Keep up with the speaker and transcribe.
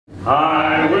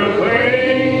I will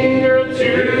cling to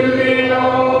the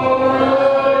already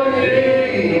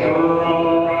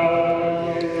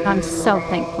arrived. I'm so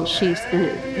thankful she's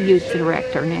the youth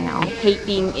director now. I hate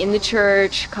being in the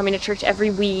church, coming to church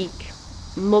every week,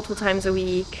 multiple times a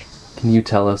week. Can you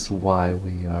tell us why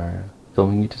we are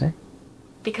filming you today?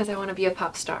 Because I want to be a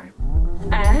pop star.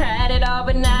 I had it all,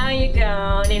 but now you're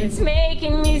gone, and it's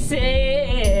making me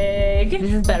sick.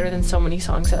 This is better than so many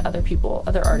songs that other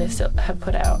artists have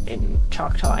put out in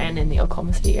Choctaw and in the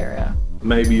Oklahoma City area.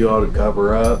 Maybe you ought to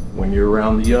cover up when you're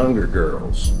around the younger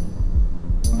girls.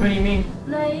 What do you mean?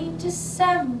 Late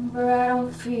December, I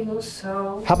don't feel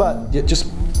so. How about you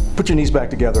just put your knees back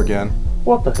together again?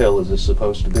 What the hell is this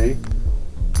supposed to be?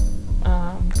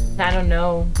 I don't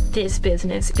know. This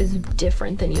business is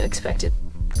different than you expect it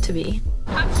to be.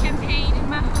 Have champagne in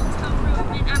my hotel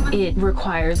room and I'm It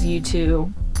requires you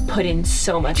to put in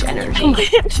so much energy. I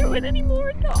can't do it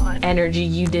anymore, Dawn. Energy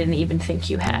you didn't even think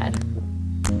you had.